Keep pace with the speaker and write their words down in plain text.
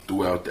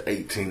throughout the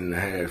 18 and a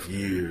half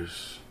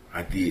years,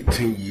 I did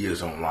 10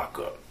 years on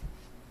lockup.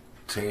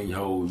 10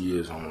 whole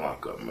years on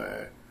lockup,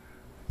 man,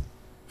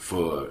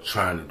 for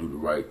trying to do the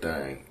right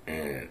thing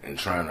and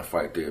trying to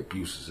fight the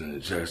abuses and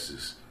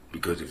injustice.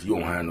 Because if you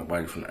don't have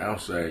nobody from the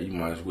outside, you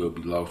might as well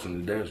be lost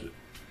in the desert.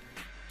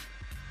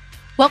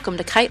 Welcome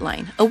to Kite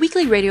Line, a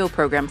weekly radio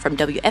program from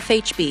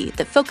WFHB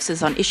that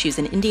focuses on issues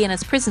in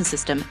Indiana's prison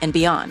system and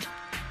beyond.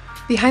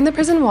 Behind the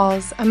prison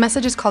walls, a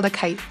message is called a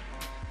kite.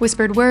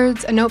 Whispered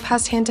words, a note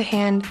passed hand to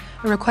hand,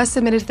 a request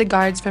submitted to the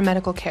guards for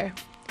medical care.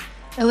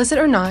 Illicit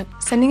or not,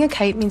 sending a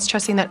kite means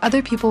trusting that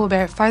other people will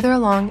bear it farther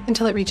along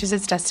until it reaches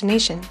its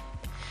destination.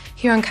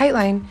 Here on Kite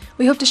Line,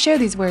 we hope to share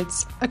these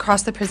words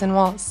across the prison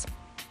walls.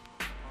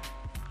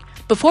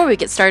 Before we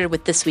get started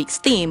with this week's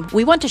theme,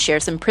 we want to share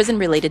some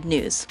prison-related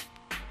news.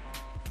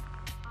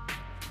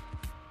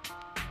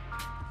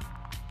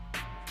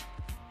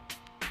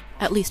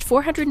 At least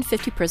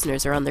 450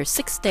 prisoners are on their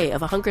sixth day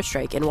of a hunger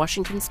strike in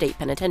Washington State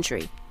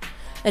Penitentiary.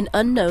 An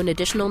unknown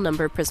additional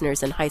number of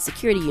prisoners in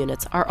high-security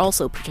units are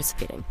also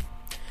participating.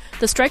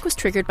 The strike was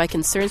triggered by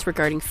concerns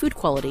regarding food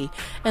quality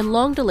and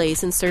long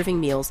delays in serving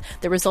meals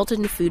that resulted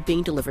in food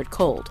being delivered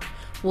cold.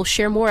 We'll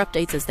share more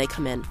updates as they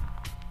come in.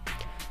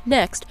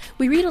 Next,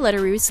 we read a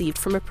letter we received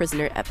from a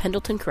prisoner at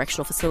Pendleton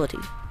Correctional Facility.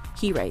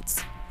 He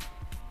writes,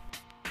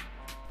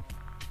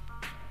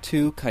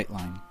 To Kite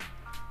Line.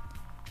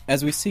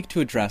 As we seek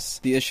to address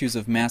the issues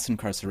of mass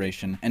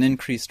incarceration and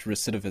increased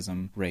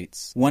recidivism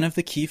rates, one of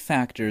the key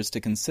factors to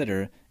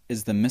consider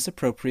is the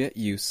misappropriate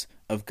use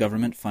of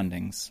government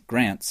fundings,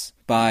 grants,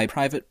 by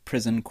private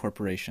prison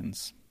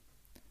corporations.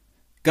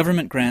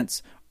 Government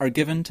grants are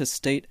given to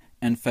state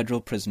and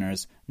federal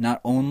prisoners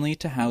not only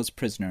to house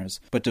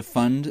prisoners, but to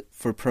fund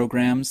for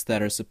programs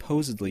that are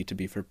supposedly to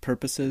be for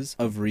purposes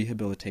of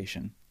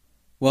rehabilitation.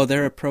 While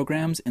there are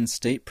programs in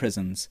state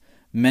prisons,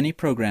 many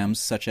programs,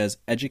 such as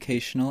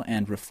educational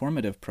and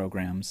reformative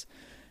programs,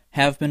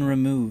 have been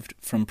removed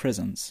from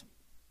prisons.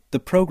 The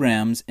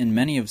programs in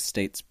many of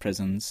states'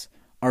 prisons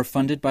are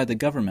funded by the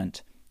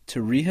government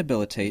to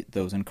rehabilitate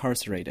those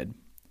incarcerated.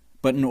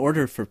 But in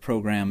order for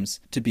programs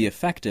to be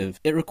effective,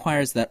 it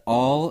requires that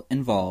all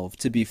involved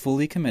to be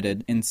fully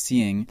committed in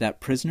seeing that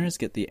prisoners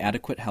get the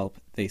adequate help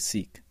they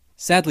seek.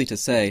 Sadly to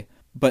say,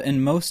 but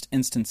in most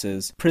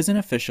instances, prison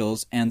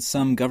officials and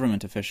some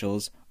government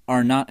officials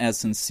are not as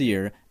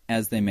sincere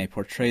as they may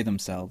portray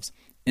themselves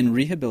in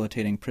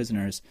rehabilitating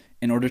prisoners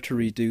in order to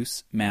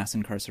reduce mass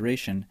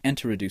incarceration and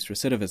to reduce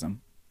recidivism.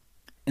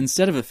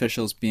 Instead of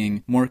officials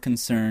being more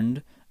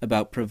concerned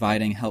about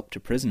providing help to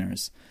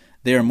prisoners,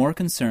 they are more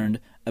concerned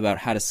about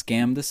how to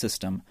scam the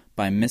system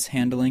by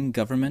mishandling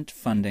government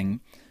funding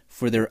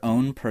for their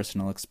own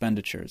personal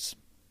expenditures.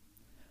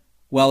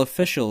 While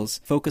officials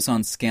focus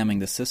on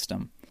scamming the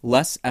system,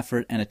 less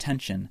effort and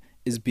attention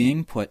is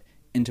being put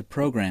into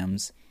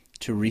programs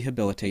to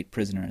rehabilitate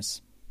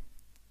prisoners.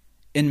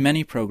 In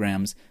many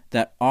programs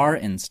that are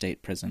in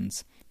state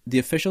prisons, the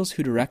officials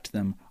who direct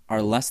them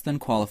are less than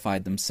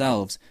qualified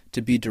themselves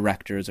to be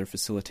directors or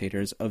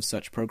facilitators of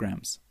such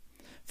programs.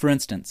 For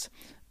instance,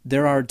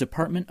 there are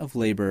Department of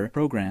Labor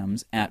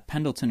programs at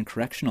Pendleton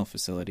Correctional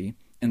Facility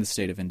in the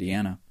state of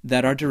Indiana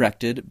that are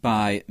directed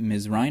by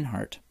Ms.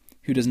 Reinhardt,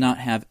 who does not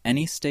have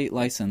any state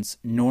license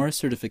nor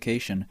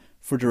certification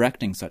for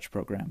directing such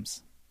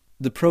programs.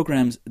 The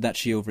programs that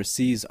she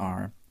oversees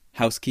are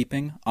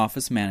housekeeping,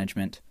 office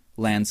management,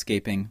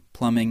 landscaping,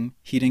 plumbing,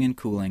 heating and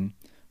cooling,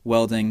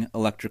 welding,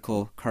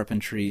 electrical,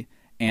 carpentry,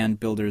 and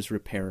builder's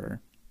repairer.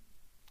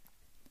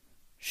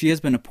 She has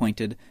been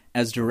appointed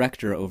as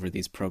director over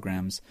these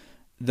programs,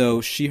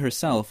 though she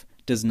herself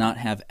does not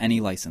have any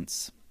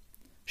license.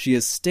 She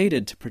has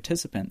stated to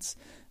participants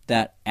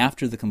that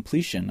after the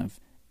completion of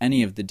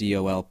any of the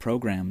DOL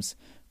programs,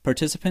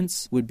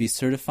 participants would be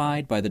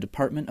certified by the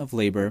Department of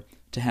Labor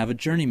to have a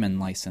journeyman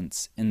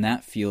license in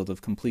that field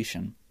of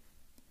completion.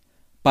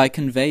 By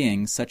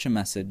conveying such a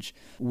message,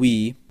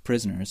 we,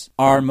 prisoners,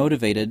 are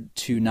motivated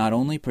to not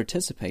only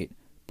participate,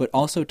 but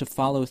also to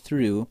follow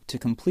through to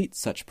complete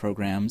such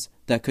programs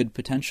that could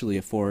potentially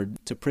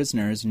afford to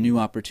prisoners new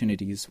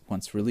opportunities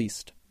once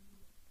released.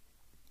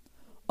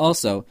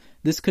 Also,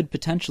 this could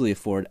potentially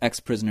afford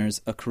ex-prisoners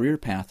a career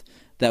path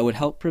that would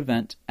help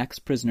prevent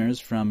ex-prisoners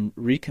from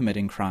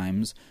recommitting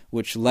crimes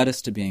which led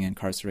us to being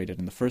incarcerated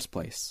in the first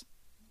place.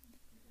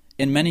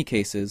 In many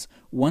cases,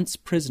 once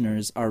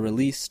prisoners are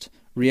released,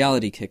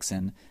 reality kicks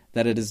in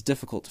that it is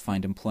difficult to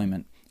find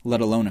employment, let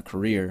alone a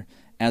career,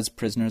 as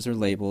prisoners are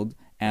labeled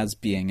as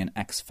being an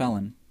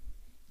ex-felon.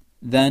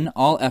 Then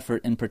all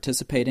effort in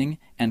participating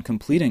and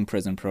completing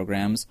prison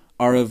programs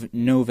are of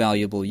no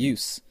valuable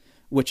use,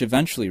 which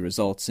eventually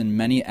results in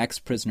many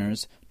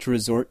ex-prisoners to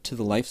resort to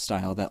the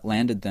lifestyle that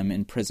landed them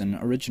in prison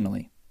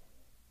originally.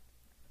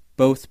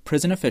 Both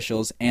prison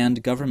officials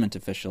and government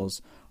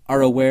officials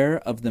are aware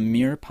of the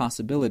mere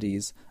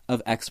possibilities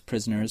of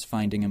ex-prisoners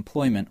finding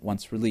employment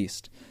once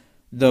released,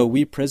 though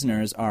we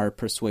prisoners are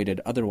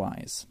persuaded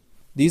otherwise.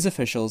 These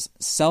officials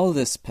sell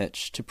this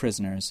pitch to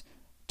prisoners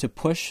to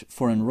push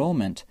for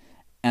enrollment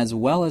as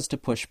well as to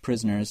push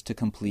prisoners to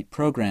complete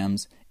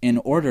programs in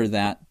order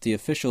that the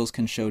officials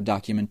can show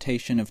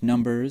documentation of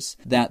numbers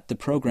that the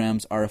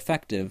programs are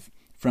effective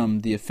from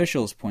the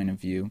officials' point of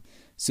view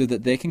so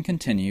that they can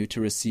continue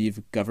to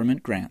receive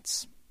government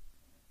grants.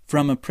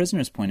 From a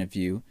prisoner's point of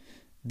view,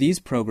 these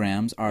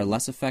programs are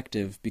less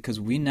effective because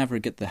we never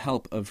get the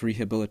help of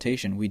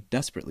rehabilitation we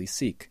desperately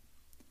seek.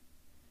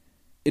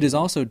 It is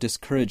also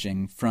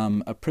discouraging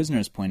from a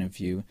prisoner's point of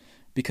view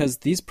because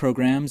these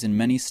programs in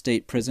many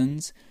state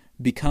prisons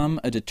become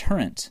a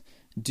deterrent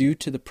due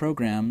to the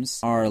programs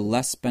are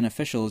less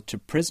beneficial to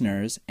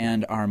prisoners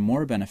and are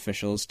more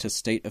beneficial to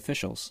state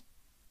officials.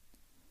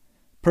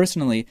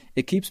 Personally,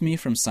 it keeps me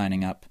from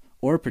signing up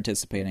or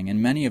participating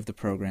in many of the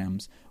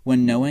programs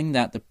when knowing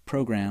that the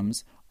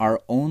programs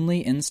are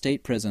only in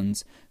state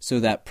prisons so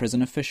that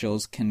prison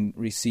officials can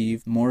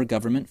receive more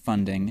government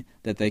funding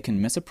that they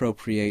can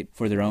misappropriate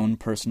for their own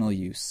personal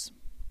use.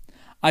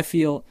 I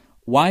feel,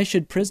 why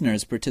should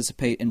prisoners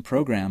participate in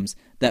programs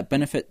that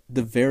benefit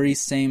the very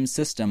same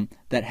system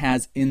that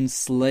has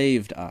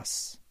enslaved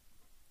us?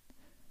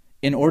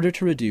 In order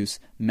to reduce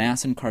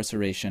mass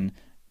incarceration,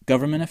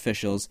 government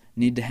officials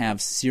need to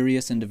have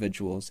serious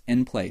individuals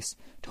in place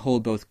to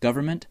hold both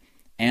government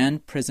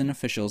and prison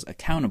officials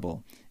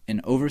accountable in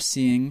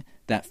overseeing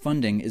that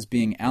funding is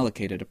being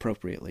allocated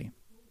appropriately.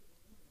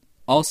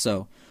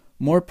 Also,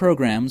 more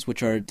programs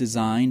which are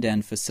designed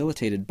and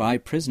facilitated by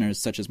prisoners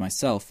such as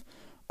myself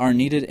are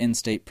needed in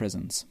state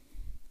prisons.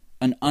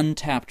 An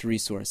untapped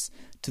resource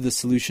to the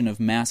solution of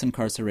mass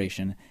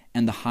incarceration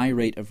and the high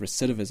rate of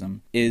recidivism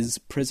is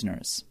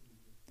prisoners.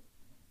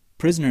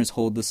 Prisoners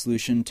hold the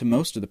solution to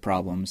most of the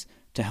problems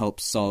to help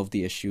solve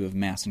the issue of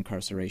mass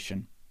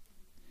incarceration.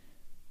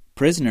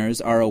 Prisoners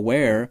are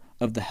aware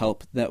of the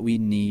help that we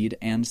need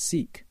and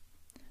seek.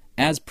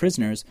 As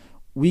prisoners,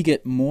 we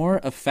get more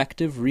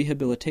effective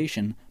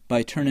rehabilitation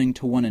by turning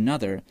to one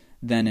another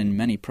than in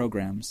many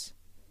programs.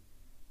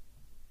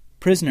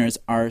 Prisoners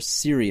are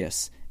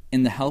serious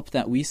in the help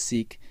that we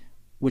seek,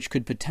 which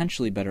could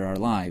potentially better our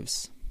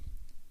lives.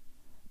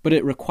 But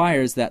it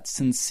requires that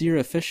sincere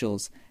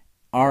officials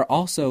are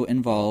also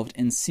involved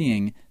in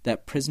seeing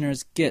that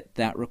prisoners get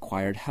that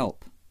required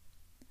help.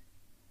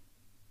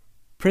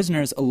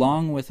 Prisoners,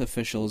 along with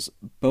officials,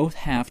 both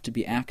have to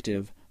be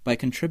active by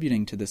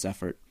contributing to this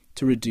effort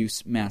to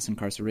reduce mass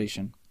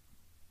incarceration.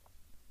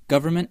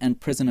 Government and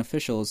prison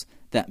officials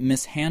that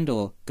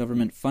mishandle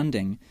government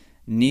funding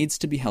needs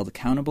to be held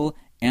accountable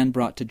and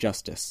brought to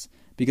justice,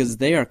 because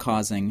they are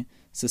causing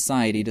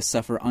society to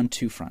suffer on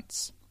two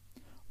fronts.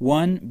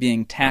 One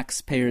being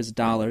taxpayers'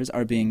 dollars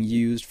are being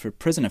used for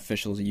prison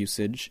officials'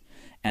 usage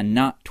and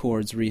not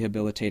towards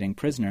rehabilitating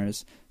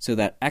prisoners so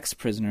that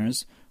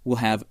ex-prisoners will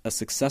have a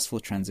successful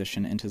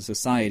transition into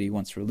society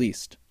once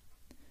released.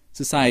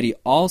 Society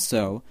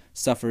also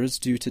suffers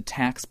due to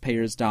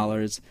taxpayers'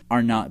 dollars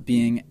are not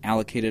being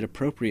allocated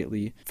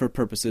appropriately for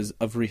purposes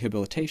of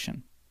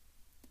rehabilitation.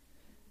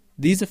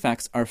 These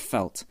effects are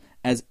felt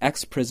as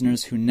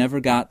ex-prisoners who never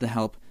got the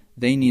help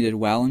they needed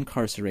while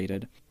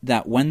incarcerated,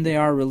 that when they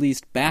are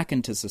released back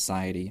into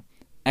society,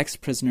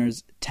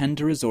 ex-prisoners tend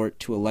to resort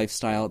to a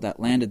lifestyle that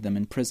landed them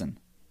in prison.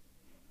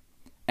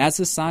 As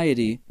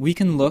society, we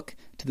can look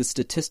to the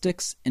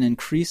statistics in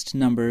increased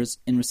numbers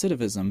in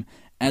recidivism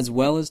as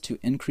well as to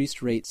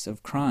increased rates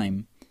of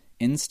crime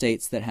in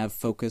states that have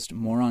focused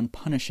more on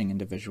punishing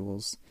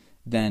individuals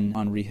than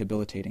on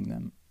rehabilitating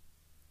them.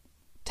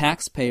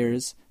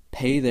 Taxpayers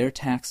pay their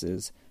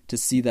taxes to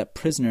see that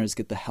prisoners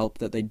get the help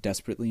that they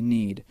desperately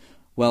need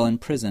while in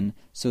prison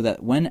so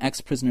that when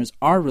ex-prisoners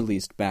are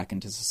released back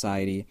into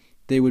society,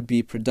 they would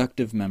be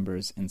productive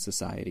members in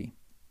society.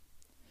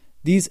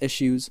 These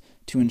issues,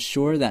 to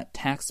ensure that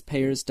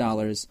taxpayers'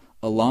 dollars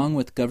along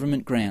with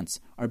government grants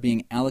are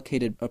being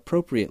allocated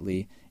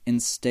appropriately in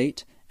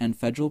state and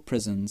federal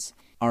prisons,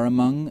 are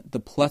among the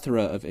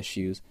plethora of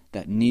issues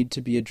that need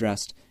to be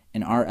addressed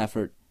in our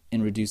effort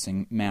in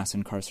reducing mass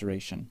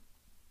incarceration.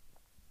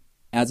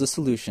 As a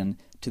solution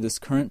to this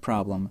current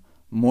problem,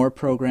 more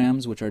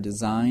programs which are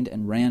designed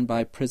and ran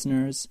by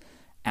prisoners,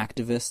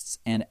 activists,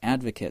 and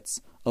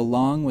advocates,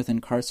 along with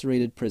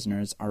incarcerated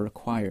prisoners, are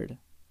required.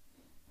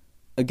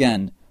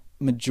 Again,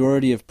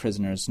 majority of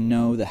prisoners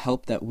know the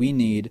help that we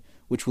need,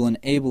 which will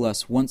enable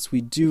us, once we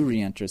do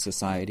re-enter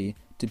society,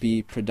 to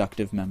be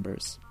productive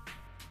members.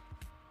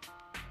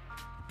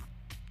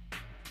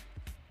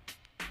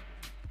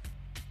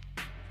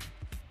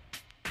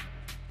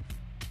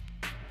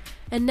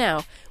 And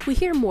now, we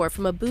hear more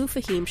from Abu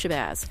Fahim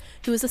Shabazz,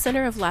 who is the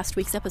center of last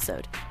week's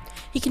episode.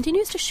 He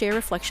continues to share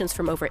reflections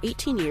from over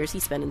 18 years he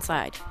spent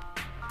inside.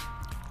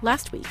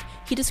 Last week,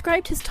 he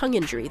described his tongue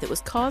injury that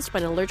was caused by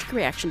an allergic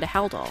reaction to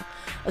Haldol,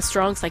 a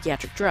strong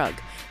psychiatric drug,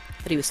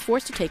 that he was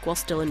forced to take while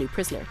still a new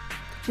prisoner.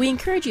 We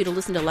encourage you to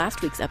listen to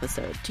last week's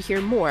episode to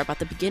hear more about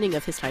the beginning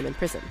of his time in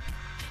prison.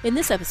 In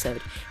this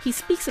episode, he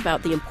speaks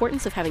about the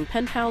importance of having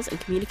pen pals and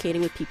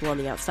communicating with people on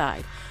the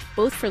outside,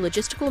 both for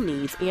logistical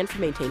needs and for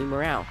maintaining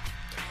morale.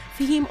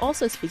 Fahim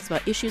also speaks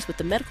about issues with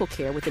the medical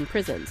care within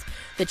prisons,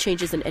 the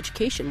changes in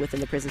education within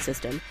the prison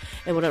system,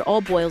 and what it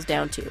all boils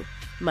down to: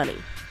 money.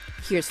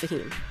 Here's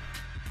Fahim.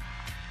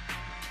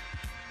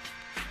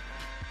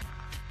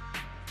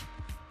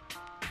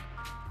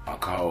 I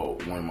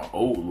called one of my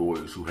old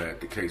lawyers who had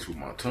the case with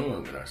my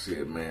tongue, and I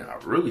said, man, I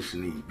really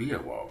shouldn't even be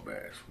at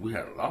Wabash. We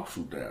had a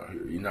lawsuit down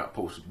here. You're not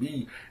supposed to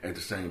be at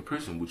the same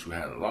prison which you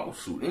had a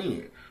lawsuit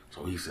in.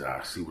 So he said,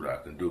 I'll see what I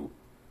can do.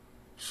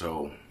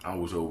 So I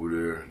was over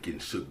there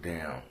getting shook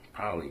down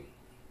probably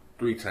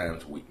 3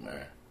 times a week,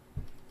 man.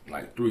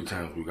 Like 3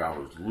 times a week, I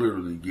was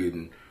literally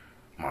getting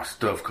my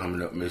stuff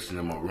coming up missing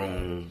in my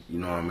room. You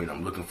know what I mean?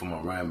 I'm looking for my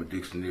rhyming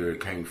dictionary,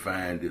 can't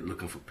find it.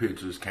 Looking for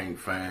pictures, can't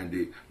find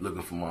it.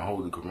 Looking for my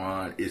Holy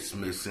Quran, it's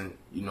missing.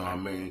 You know what I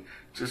mean?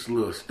 Just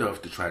little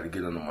stuff to try to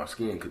get under my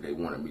skin because they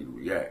wanted me to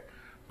react.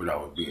 But I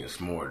was being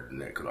smarter than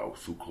that because I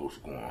was too close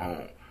to going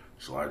home.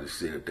 So I just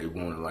said if they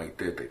want it like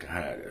that, they can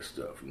hide that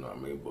stuff. You know what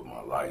I mean? But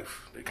my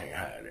life, they can't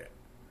hide that.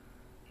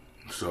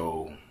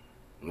 So,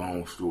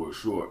 long story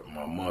short,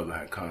 my mother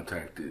had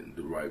contacted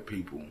the right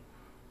people,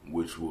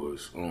 which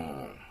was,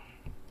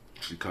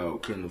 she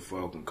called Kendall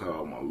Falcon,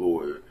 called my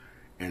lawyer,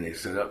 and they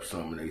set up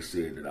something. They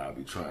said that I'll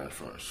be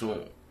transferring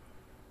soon.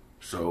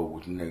 So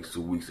within the next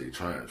 2 weeks, they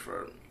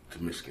transferred me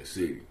to Michigan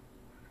City,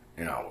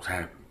 and I was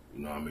happy,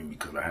 you know what I mean,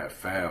 because I had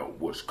filed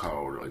what's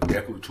called a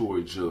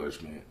declaratory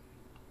judgment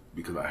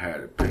because I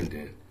had a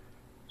pending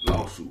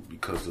lawsuit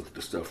because of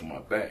the stuff on my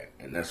back,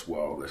 and that's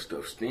where all that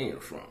stuff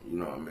stemmed from, you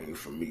know what I mean,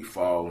 from me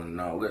falling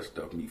and all that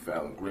stuff, me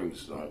filing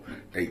grievances on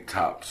they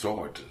top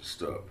sergeant and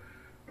stuff.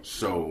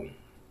 So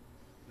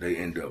they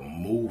ended up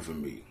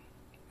moving me,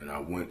 and I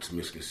went to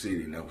Michigan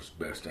City, and that was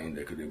the best thing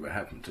that could ever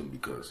happen to me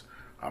because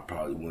I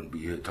probably wouldn't be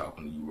here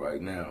talking to you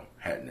right now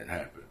hadn't it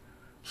happened.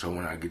 So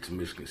when I get to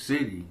Michigan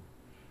City,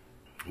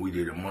 we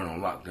did a month on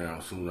lockdown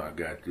as soon as I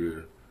got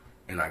there,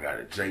 and I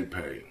got a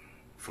JPay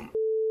from,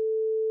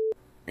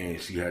 and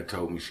she had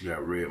told me she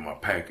had read my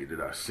packet that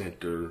I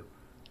sent her,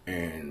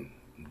 and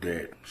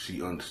that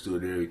she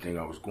understood everything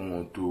I was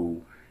going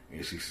through.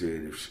 And she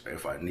said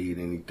if I need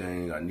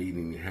anything, I need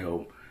any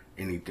help,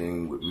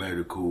 anything with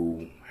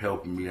medical,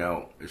 helping me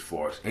out as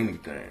far as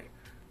anything,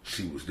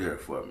 she was there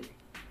for me.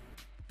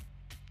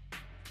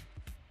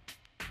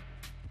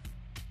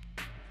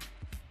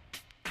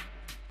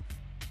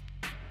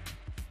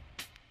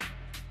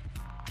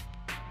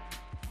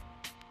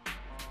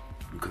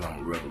 Because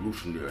I'm a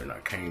revolutionary, and I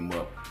came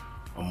up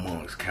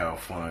amongst Cal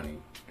Fani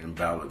and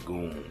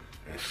Balagoon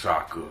and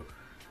Shaka.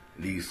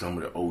 These some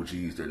of the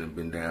OGs that have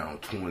been down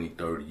 20,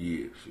 30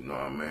 years, you know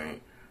what I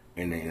mean?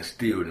 And they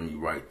instilled in me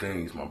right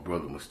things, my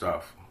brother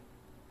Mustafa.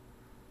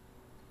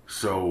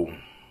 So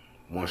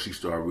once she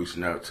started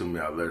reaching out to me,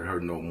 I let her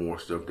know more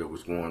stuff that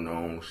was going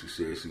on. She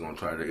said she's going to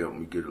try to help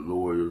me get a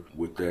lawyer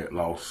with that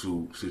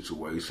lawsuit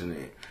situation,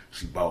 and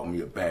she bought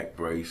me a back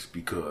brace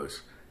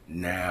because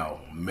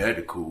now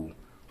medical,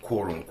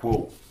 quote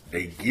unquote,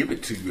 they give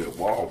it to you at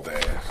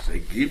Wabash. They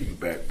give you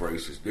back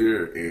braces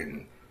there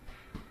and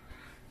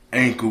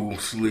ankle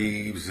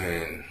sleeves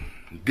and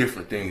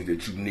different things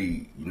that you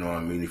need, you know what I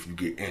mean, if you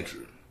get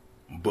injured.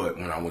 But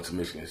when I went to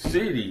Michigan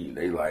City,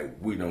 they like,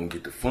 we don't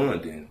get the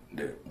funding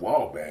that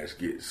Wabash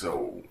gets,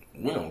 so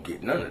we don't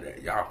get none of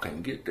that. Y'all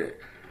can't get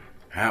that.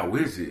 How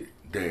is it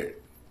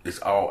that it's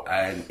all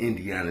in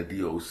Indiana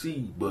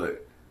DOC,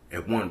 but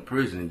at one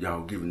prison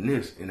y'all giving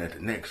this, and at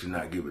the next you're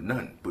not giving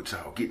nothing, but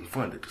y'all getting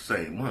funded the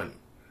same money?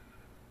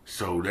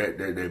 So that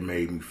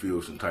made me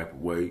feel some type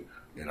of way.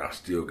 And I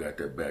still got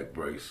that back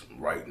brace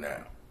right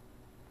now.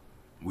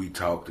 We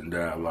talked and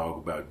dialogue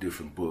about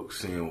different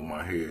books, seeing where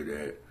my head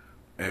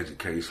at,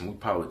 education. We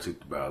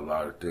politicked about a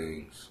lot of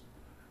things.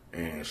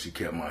 And she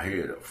kept my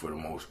head up for the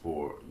most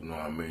part, you know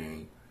what I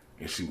mean?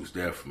 And she was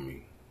there for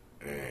me.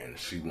 And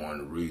she one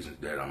of the reasons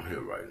that I'm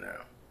here right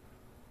now.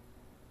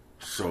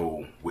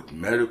 So with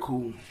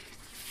medical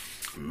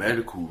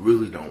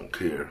really don't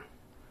care.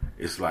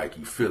 It's like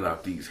you fill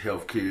out these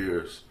health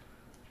cares,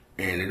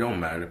 and it don't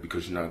matter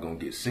because you're not going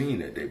to get seen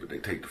that day, but they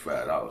take the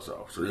 $5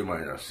 off. So they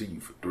might not see you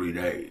for 3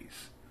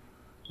 days,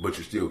 but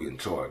you're still getting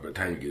charged. By the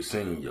time you get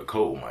seen, your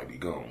code might be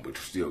gone, but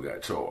you still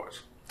got charged.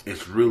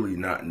 It's really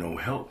not no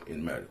help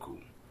in medical.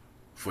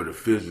 For the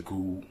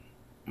physical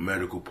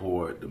medical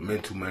part, the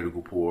mental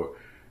medical part,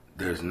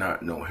 there's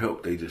not no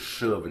help. They just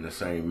shoving the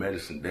same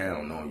medicine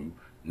down on you.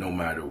 No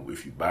matter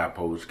if you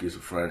bipolar,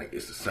 schizophrenic,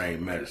 it's the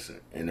same medicine.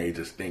 And they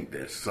just think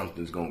that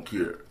something's going to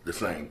cure the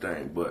same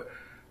thing, but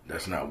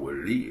that's not what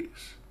it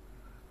is.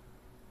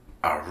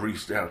 I've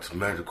reached out to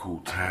medical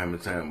time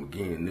and time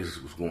again. This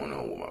is what's going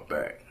on with my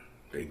back.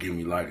 They give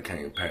me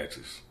lidocaine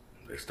patches.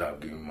 They stopped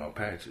giving me my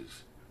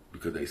patches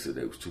because they said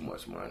there was too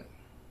much money.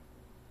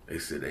 They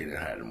said they didn't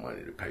have the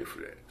money to pay for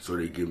that. So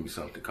they give me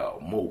something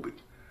called Mobic,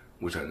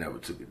 which I never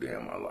took a day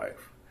in my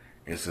life.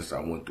 And since I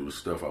went through the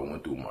stuff I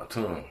went through with my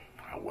tongue,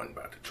 I wasn't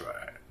about to try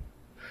it.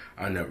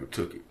 I never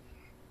took it.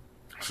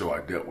 So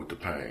I dealt with the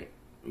pain,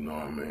 you know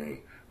what I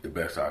mean, the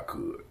best I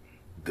could.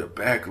 The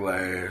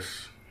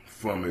backlash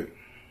from it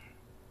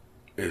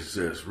is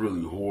just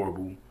really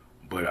horrible,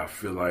 but I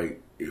feel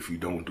like if you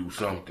don't do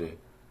something,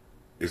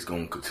 it's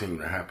going to continue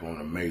to happen on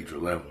a major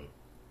level.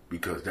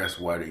 because that's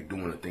why they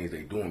doing the things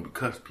they doing,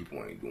 because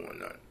people ain't doing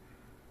nothing.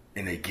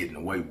 And they getting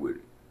away with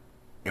it.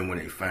 And when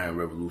they find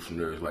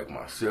revolutionaries like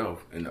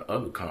myself and the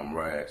other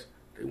comrades,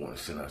 they want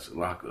to send us to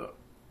lockup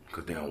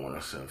because they don't want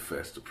us to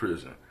infest the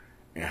prison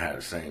and have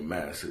the same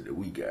mindset that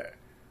we got.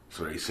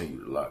 So they send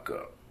you to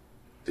lockup.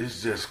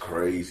 It's just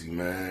crazy,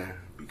 man,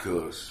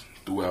 because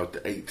throughout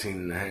the 18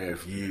 and a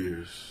half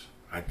years,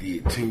 I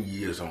did 10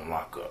 years on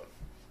lockup.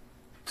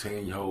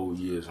 10 whole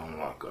years on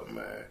lockup,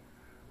 man,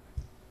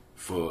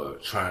 for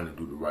trying to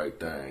do the right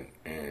thing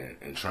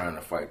and trying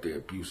to fight the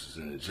abuses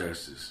and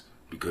injustice.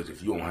 Because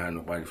if you don't have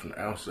nobody from the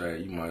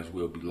outside, you might as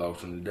well be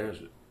lost in the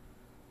desert.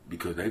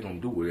 Because they gonna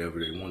do whatever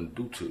they want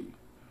to do to you.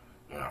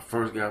 When I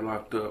first got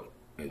locked up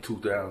in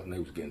 2000, they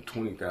was getting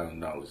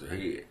 $20,000 a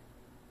head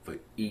for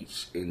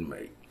each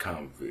inmate,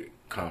 convict,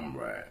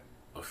 comrade,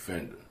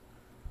 offender.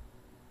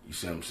 You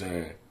see what I'm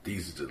saying?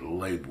 These are the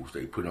labels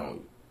they put on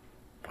you.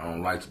 I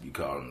don't like to be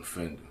called an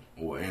offender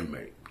or an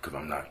inmate because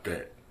I'm not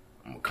that.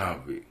 I'm a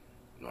convict.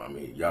 You know what I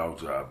mean? Y'all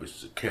job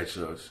is to catch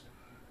us,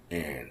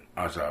 and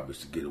our job is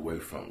to get away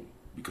from you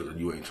because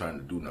you ain't trying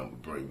to do nothing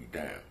but bring me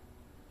down.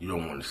 You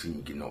don't want to see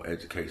me get no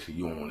education.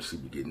 You don't want to see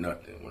me get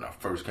nothing. When I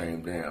first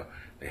came down,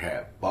 they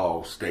had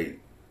Ball State,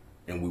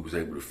 and we was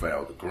able to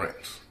file the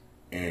grants,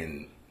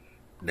 and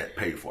that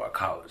paid for our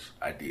college.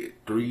 I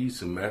did 3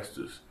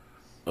 semesters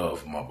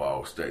of my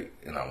Ball State,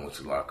 and I went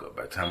to lockup.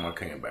 By the time I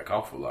came back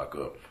off of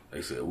lockup,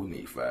 they said, we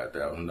need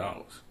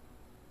 $5,000.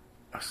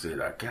 I said,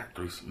 I got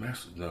 3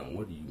 semesters done.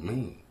 What do you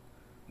mean?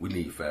 We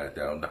need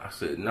 $5,000. I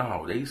said,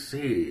 no, they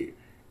said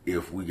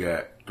if we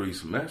got 3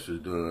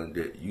 semesters done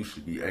that you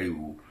should be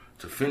able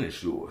to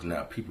finish yours.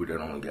 Now, people that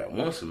only got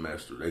 1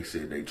 semester, they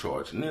said they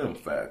charging them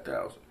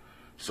 $5,000.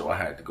 So I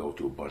had to go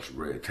through a bunch of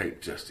red tape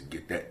just to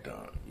get that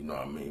done. You know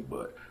what I mean?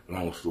 But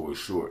long story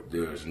short,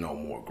 there's no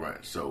more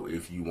grants. So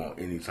if you want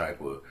any type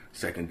of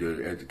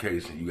secondary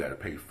education, you got to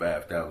pay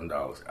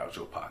 $5,000 out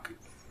your pocket.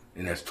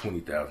 And that's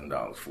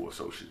 $20,000 for an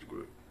associate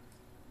degree.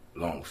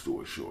 Long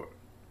story short.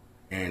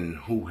 And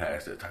who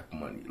has that type of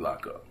money?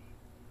 Lock up.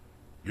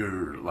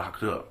 You're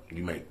locked up.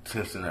 You make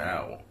 10 cents an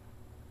hour.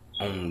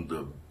 On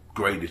the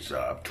greatest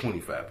job,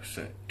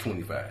 25%,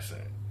 25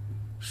 cents.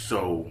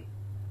 So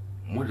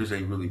what is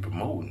they really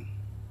promoting?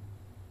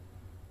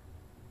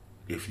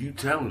 If you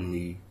telling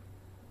me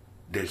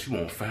that you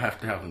want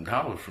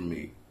 $5,000 from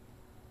me,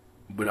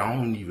 but I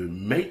don't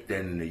even make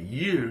that in a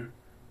year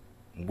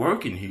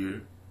working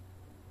here,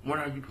 what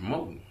are you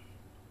promoting?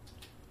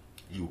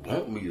 You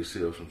want me to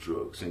sell some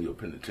drugs in your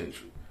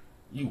penitentiary.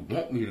 You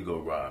want me to go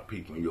rob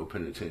people in your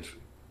penitentiary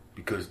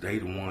because they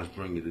the ones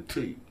bringing it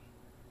to you.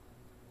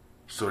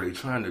 So they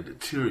trying to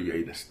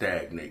deteriorate and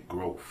stagnate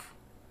growth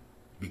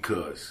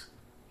because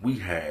we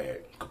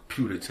had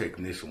computer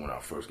technician when I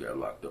first got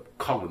locked up,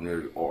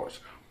 culinary arts,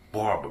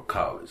 barber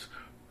college,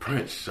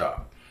 print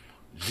shop,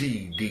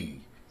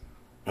 GED,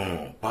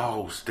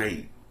 Ball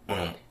State,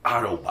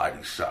 auto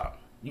body shop.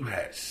 You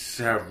had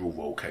several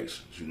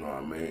vocations, you know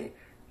what I mean?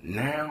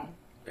 Now,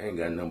 they ain't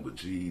got nothing but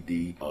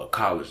GED.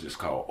 College is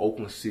called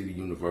Oakland City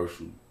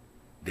University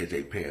that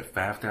they paying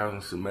 $5,000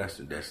 a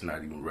semester. That's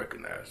not even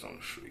recognized on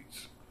the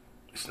streets.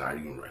 It's not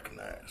even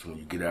recognized. When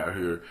you get out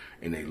here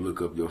and they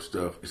look up your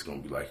stuff, it's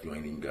going to be like you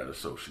ain't even got an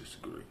associate's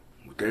degree.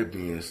 With that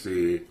being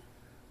said,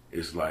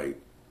 it's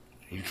like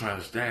you trying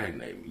to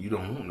stagnate me. You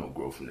don't want no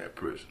growth in that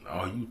prison.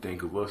 All you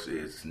think of us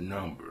is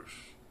numbers,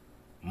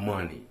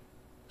 money.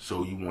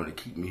 So you want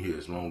to keep me here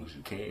as long as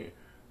you can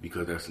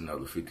because that's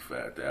another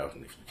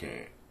 $55,000 if you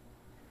can.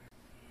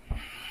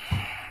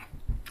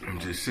 I'm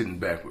just sitting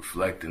back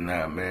reflecting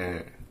now,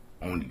 man,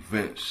 on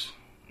events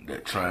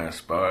that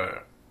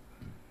transpired.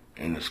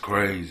 And it's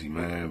crazy,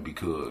 man,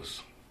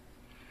 because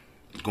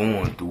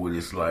going through it,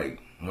 it's like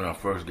when I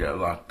first got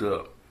locked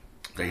up,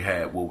 they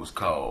had what was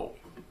called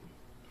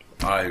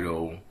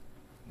idle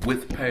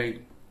with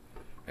pay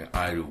and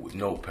idle with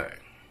no pay.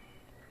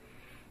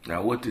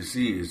 Now, what this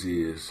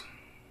is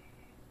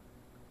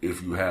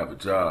if you have a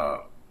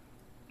job,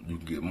 you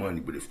can get money.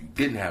 But if you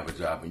didn't have a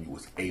job and you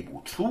was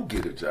able to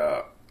get a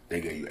job,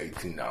 they gave you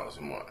 $18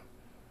 a month.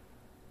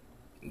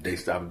 They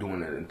stopped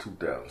doing that in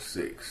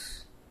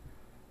 2006.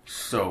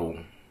 So,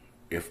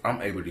 if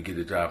I'm able to get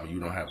a job and you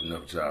don't have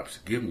enough jobs to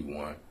give me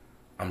one,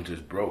 I'm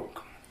just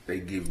broke. They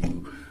give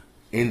you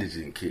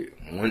indigent kit,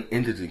 1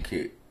 indigent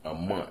kit a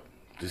month,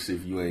 just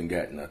if you ain't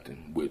got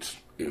nothing, which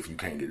if you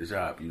can't get a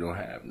job, you don't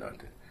have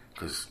nothing.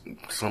 Because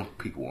some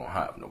people won't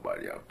have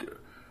nobody out there,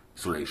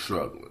 so they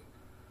struggling.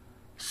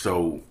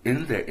 So,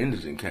 in that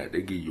indigent kit,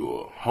 they give you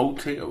a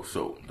hotel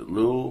soap, the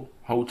little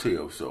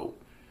hotel soap,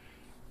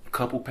 a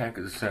couple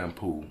packets of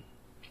shampoo,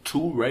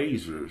 2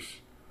 razors,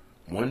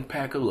 1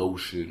 pack of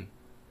lotion.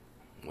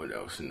 What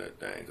else in that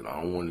thing? Because I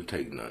don't want to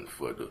take nothing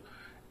for the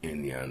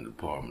Indiana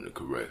Department of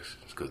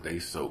Corrections because they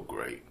so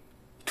great.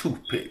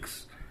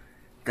 Toothpicks.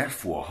 That's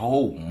for a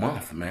whole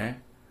month,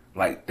 man.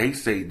 Like they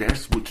say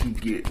that's what you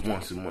get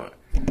once a month.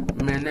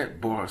 Man,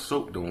 that bar of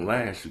soap don't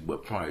last you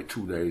but probably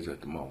 2 days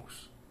at the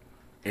most.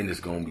 And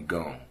it's going to be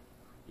gone.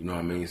 You know what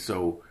I mean?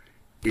 So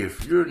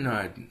if you're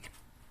not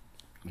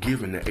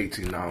giving the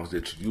 $18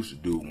 that you used to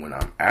do when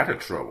I'm out of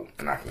trouble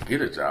and I can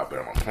get a job, but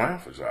I'm applying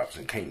for jobs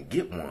and can't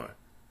get one.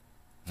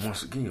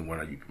 Once again, what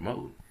are you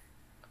promoting?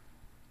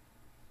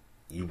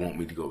 You want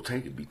me to go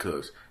take it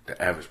because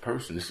the average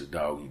person, this is a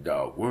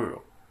dog-eat-dog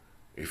world.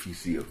 If he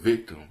see a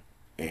victim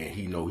and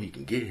he know he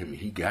can get him and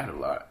he got a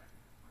lot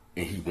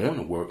and he want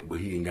to work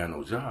but he ain't got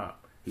no job,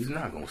 he's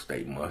not going to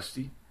stay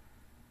musty.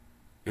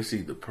 It's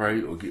either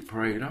pray or get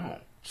preyed on.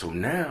 So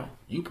now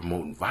you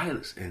promoting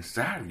violence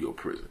inside of your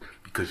prison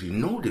because you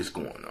know this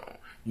going on.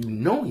 You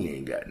know he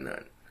ain't got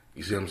nothing.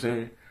 You see what I'm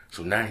saying?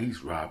 So now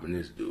he's robbing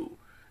this dude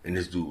and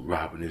this dude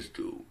robbing this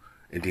dude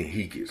and then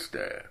he gets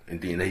stabbed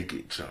and then they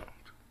get jumped.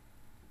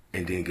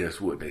 And then guess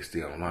what? They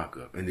stay on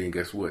lockup. And then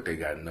guess what? They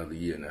got another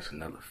year and that's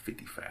another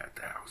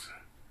 55,000.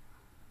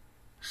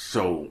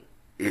 So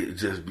it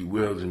just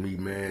bewilders me,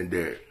 man,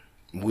 that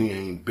we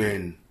ain't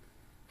been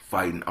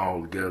fighting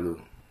all together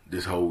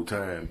this whole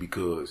time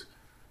because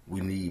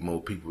we need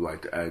more people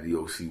like the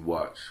IDOC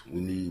Watch.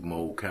 We need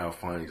more Cal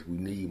Finance. We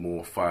need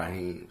more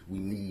Fahims. We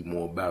need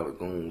more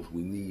Balagoons.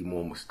 We need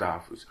more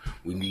Mustafas.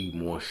 We need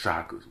more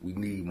Shakas. We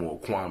need more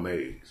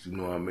Kwames. You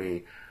know what I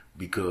mean?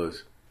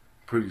 Because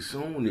pretty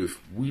soon, if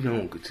we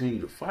don't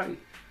continue to fight,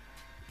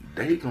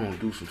 they gonna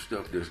do some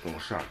stuff that's gonna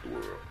shock the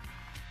world.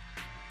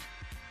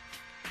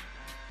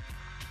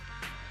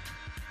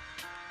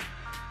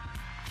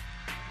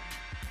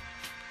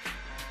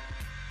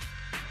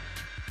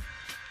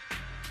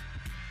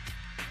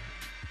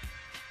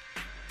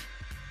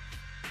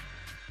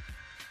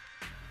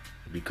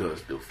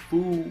 Because the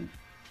food,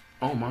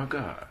 oh my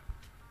God.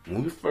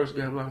 When we first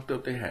got locked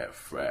up, they had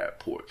fried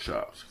pork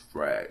chops,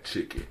 fried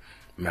chicken,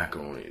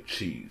 macaroni and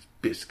cheese,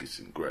 biscuits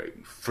and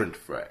gravy, french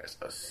fries,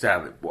 a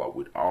salad bar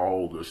with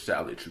all the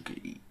salad you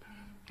could eat.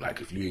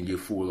 Like if you didn't get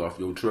full off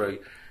your tray,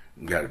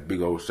 you got a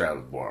big old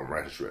salad bar and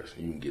rice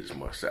dressing. You can get as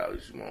much salad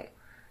as you want.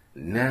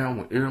 Now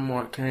when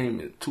Earmark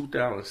came in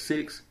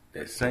 2006,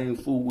 that same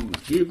food we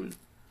was given,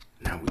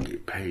 now we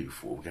get paid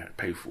for. We got to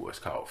pay for it. It's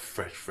called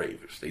Fresh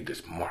Favors. They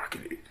just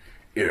marketed it.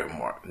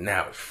 Earmark.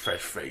 Now it's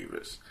Fresh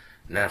Favors.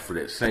 Now for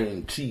that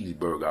same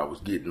cheeseburger I was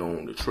getting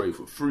on the tray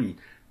for free,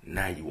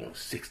 now you want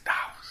 $6.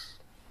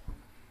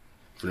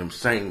 For them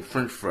same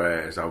french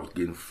fries I was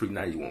getting free,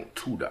 now you want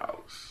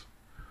 $2.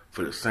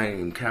 For the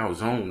same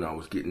calzone I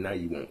was getting, now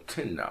you want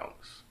 $10.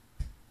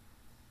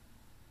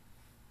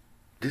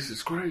 This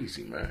is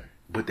crazy, man.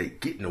 But they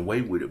getting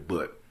away with it,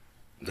 but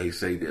they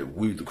say that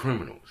we the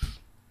criminals.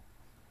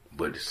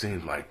 But it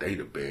seems like they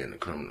the band of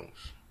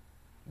criminals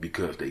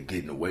because they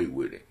getting away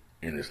with it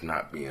and it's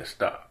not being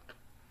stopped.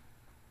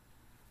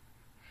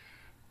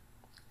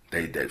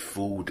 That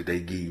food that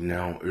they give you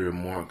now on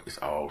Earmark is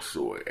all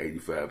soy,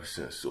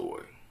 85%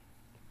 soy.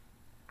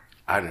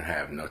 I didn't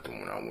have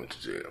nothing when I went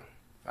to jail.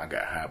 I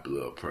got high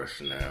blood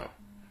pressure now.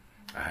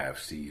 I have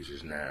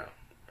seizures now.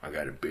 I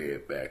got a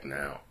bed back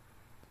now.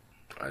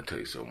 I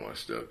take so much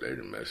stuff, they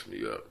done messed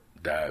me up.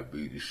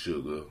 Diabetes,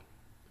 sugar.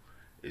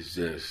 It's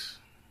just,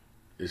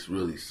 it's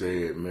really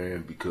sad,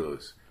 man,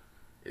 because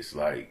it's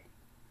like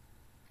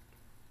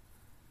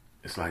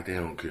they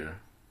don't care.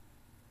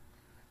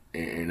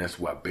 And that's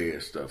why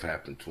bad stuff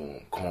happened to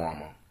them.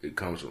 Karma, it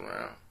comes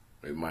around.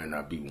 It might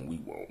not be when we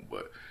want,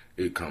 but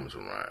it comes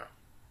around.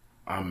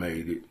 I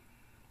made it,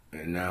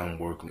 and now I'm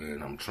working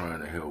and I'm trying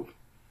to help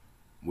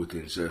with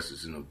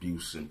injustice and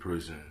abuse in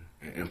prison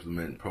and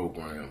implementing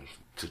programs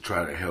to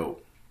try to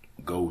help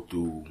go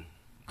through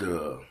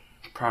the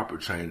proper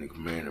chain of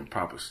command and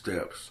proper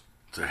steps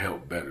to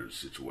help better the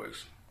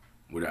situation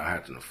without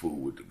having to fool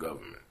with the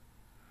government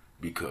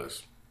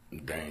because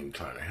they ain't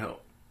trying to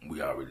help.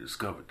 We already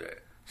discovered that.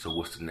 So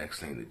what's the next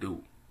thing to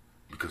do?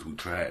 Because we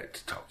tried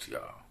to talk to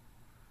y'all.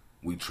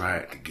 We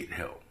tried to get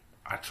help.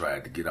 I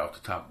tried to get off the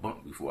top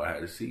bunk before I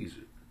had a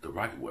seizure the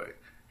right way.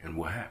 And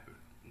what happened?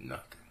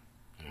 Nothing.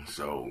 And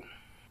so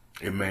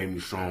it made me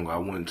stronger. I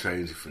wouldn't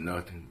change it for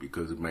nothing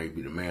because it made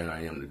me the man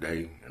I am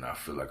today. And I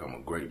feel like I'm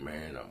a great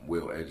man. I'm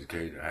well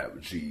educated. I have a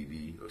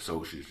GED,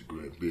 associate's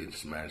degree in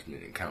business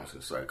management and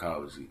counseling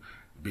psychology,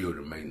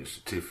 building maintenance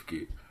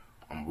certificate.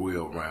 I'm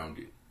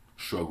well-rounded.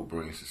 Struggle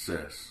brings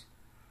success.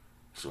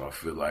 So I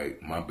feel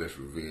like my best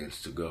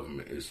revenge to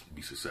government is to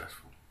be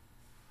successful.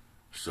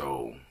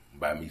 So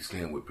by me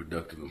staying with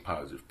productive and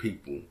positive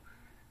people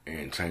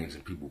and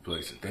changing people,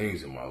 place, and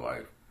things in my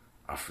life,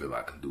 I feel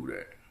I can do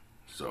that.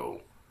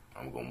 So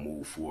I'm going to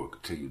move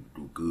forward, continue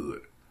to do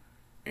good,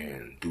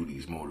 and do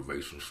these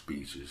motivational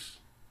speeches,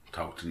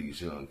 talk to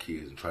these young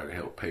kids and try to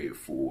help pay it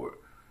forward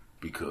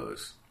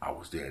because I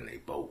was there in their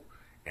boat.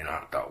 And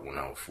I thought when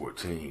I was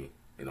 14,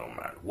 it don't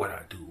matter what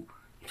I do,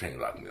 you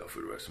can't lock me up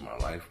for the rest of my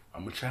life.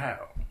 I'm a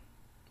child.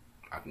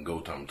 I can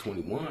go till I'm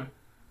 21,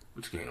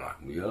 but you can't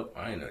lock me up.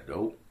 I ain't an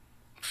adult.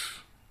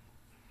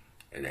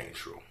 It ain't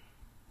true.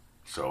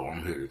 So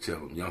I'm here to tell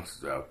them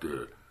youngsters out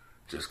there,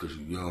 just because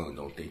you're young,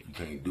 don't think you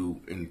can't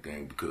do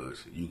anything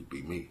because you could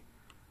be me.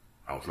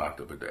 I was locked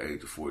up at the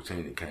age of 14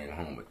 and came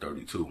home at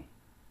 32.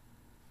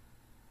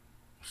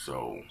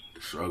 So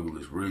the struggle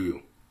is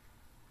real.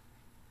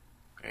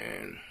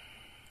 And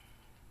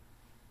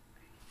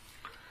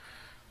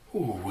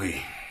Ooh-wee.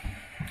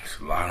 It's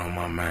a lot on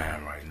my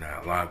mind right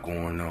now. A lot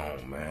going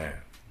on, man.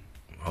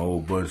 A whole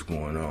bunch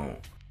going on.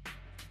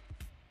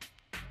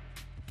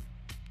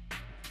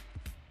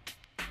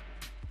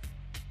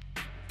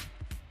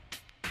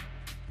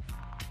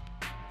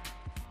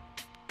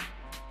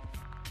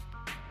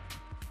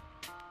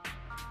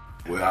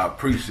 Well, I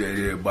appreciate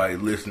everybody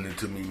listening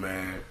to me,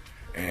 man.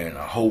 And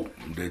I hope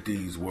that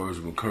these words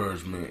of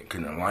encouragement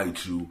can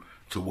enlighten you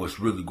to what's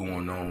really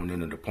going on in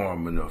the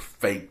department of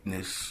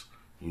fakeness.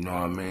 You know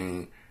what I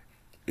mean?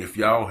 If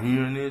y'all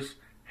hearing this,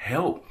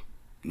 help.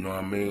 You know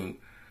what I mean?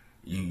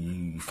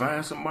 You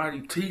find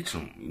somebody, teach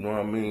them. You know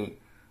what I mean?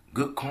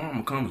 Good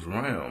karma comes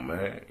around,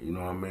 man. You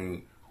know what I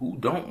mean? Who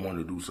don't want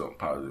to do something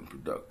positive and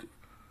productive?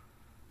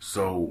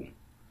 So,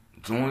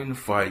 join the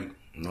fight.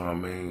 You know what I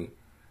mean?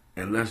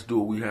 And let's do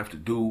what we have to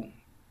do.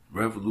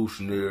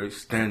 Revolutionary,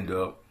 stand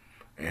up,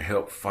 and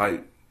help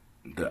fight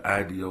the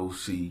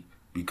IDOC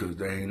because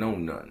they ain't know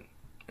nothing.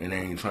 And they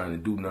ain't trying to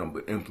do nothing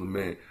but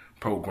implement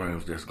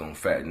programs that's going to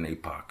fatten their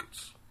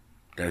pockets.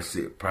 That's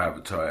it.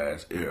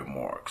 Privatize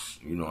earmarks.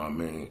 You know what I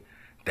mean?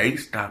 They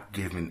stopped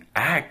giving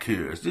eye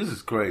cares. This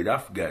is crazy. I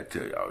forgot to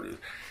tell y'all this.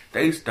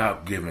 They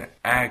stopped giving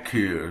eye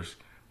cares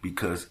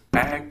because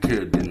eye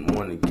care didn't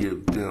want to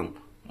give them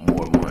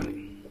more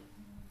money.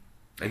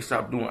 They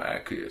stopped doing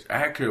eye cares.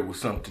 Eye care was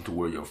something to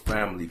where your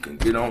family can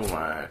get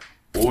online,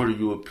 order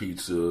you a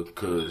pizza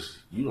because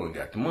you don't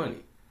got the money.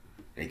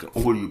 They can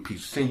order you a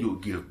pizza, send you a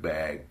gift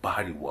bag,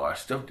 body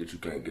wash, stuff that you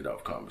can't get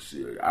off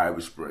commissary.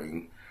 Irish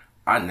Spring.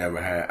 I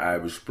never had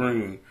Irish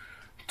Spring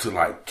till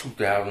like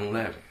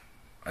 2011.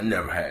 I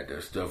never had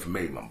that stuff. It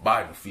made my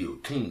body feel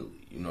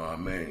tingly. You know what I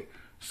mean?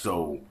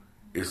 So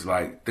it's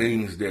like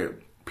things that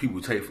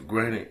people take for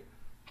granted,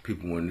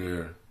 people in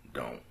there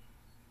don't.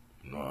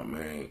 You know what I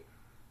mean?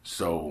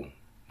 So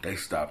they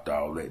stopped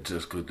all that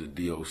just because the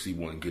DOC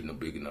wasn't getting a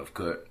big enough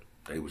cut.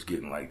 They was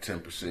getting like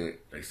 10%.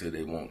 They said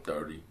they want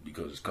 30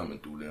 because it's coming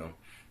through them.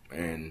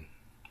 And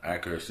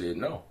ACARE said,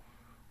 no,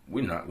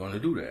 we're not going to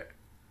do that.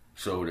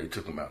 So they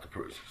took them out to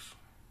prisons.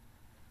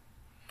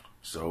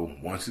 So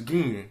once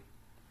again,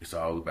 it's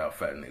all about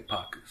fattening their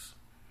pockets.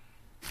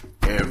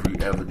 Every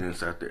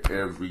evidence after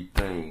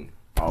everything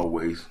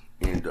always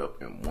end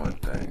up in one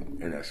thing,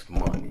 and that's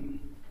money.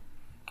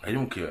 They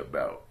don't care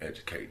about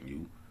educating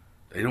you.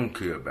 They don't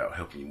care about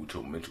helping you with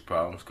your mental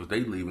problems because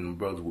they leaving them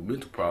brothers with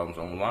mental problems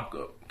on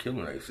lockup,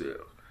 killing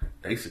themselves.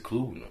 They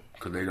secluding them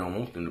because they don't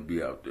want them to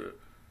be out there.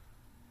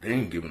 They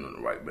ain't giving them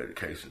the right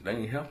medication. They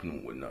ain't helping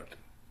them with nothing.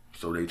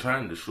 So they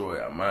trying to destroy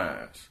our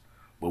minds,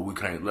 but we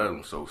can't let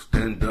them. So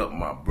stand up,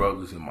 my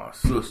brothers and my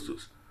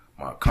sisters,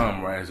 my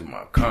comrades and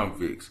my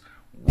convicts.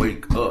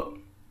 Wake up.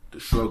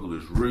 The struggle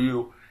is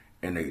real,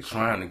 and they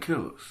trying to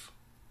kill us.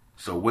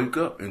 So wake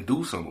up and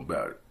do something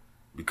about it.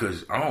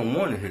 Because I don't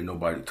want to hear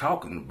nobody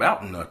talking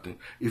about nothing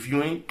if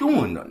you ain't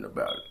doing nothing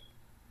about it.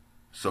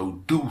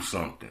 So do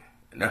something.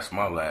 And that's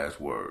my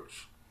last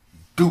words.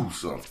 Do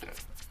something.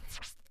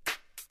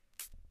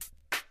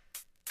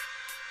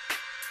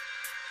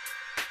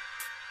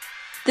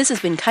 This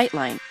has been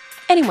KiteLine.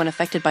 Anyone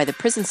affected by the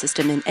prison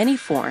system in any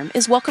form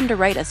is welcome to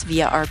write us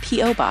via our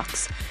P.O.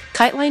 Box,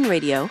 KiteLine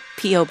Radio,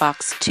 P.O.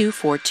 Box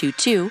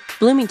 2422,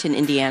 Bloomington,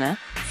 Indiana,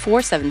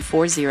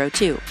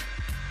 47402.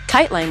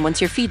 KiteLine wants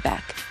your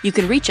feedback. You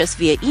can reach us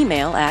via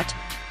email at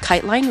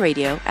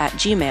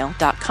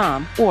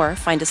kitelineradio@gmail.com or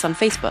find us on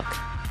Facebook.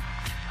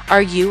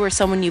 Are you or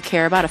someone you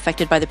care about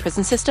affected by the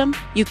prison system?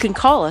 You can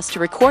call us to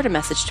record a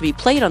message to be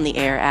played on the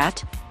air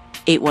at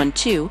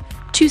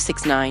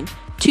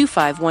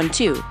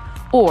 812-269-2512,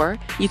 or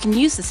you can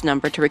use this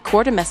number to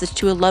record a message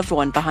to a loved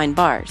one behind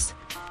bars.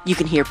 You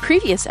can hear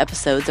previous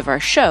episodes of our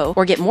show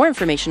or get more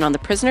information on the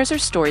prisoners or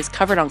stories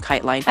covered on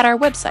KiteLine at our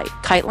website,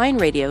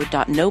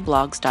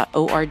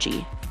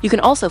 kitelineradio.noblogs.org. You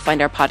can also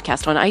find our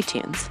podcast on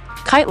iTunes.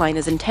 KiteLine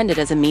is intended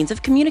as a means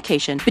of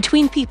communication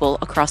between people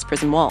across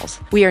prison walls.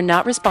 We are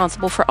not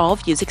responsible for all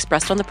views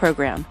expressed on the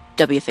program.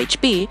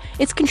 WFHB,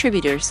 its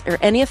contributors, or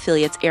any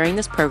affiliates airing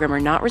this program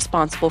are not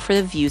responsible for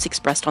the views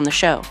expressed on the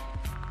show.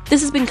 This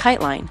has been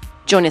KiteLine.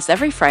 Join us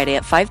every Friday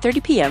at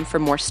 5:30 p.m. for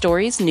more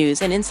stories,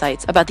 news, and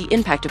insights about the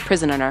impact of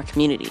prison on our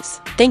communities.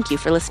 Thank you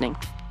for listening.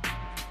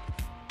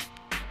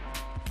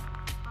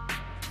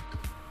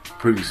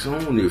 Pretty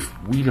soon, if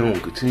we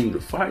don't continue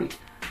to fight,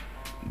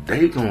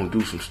 they gonna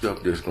do some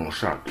stuff that's gonna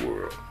shock the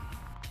world.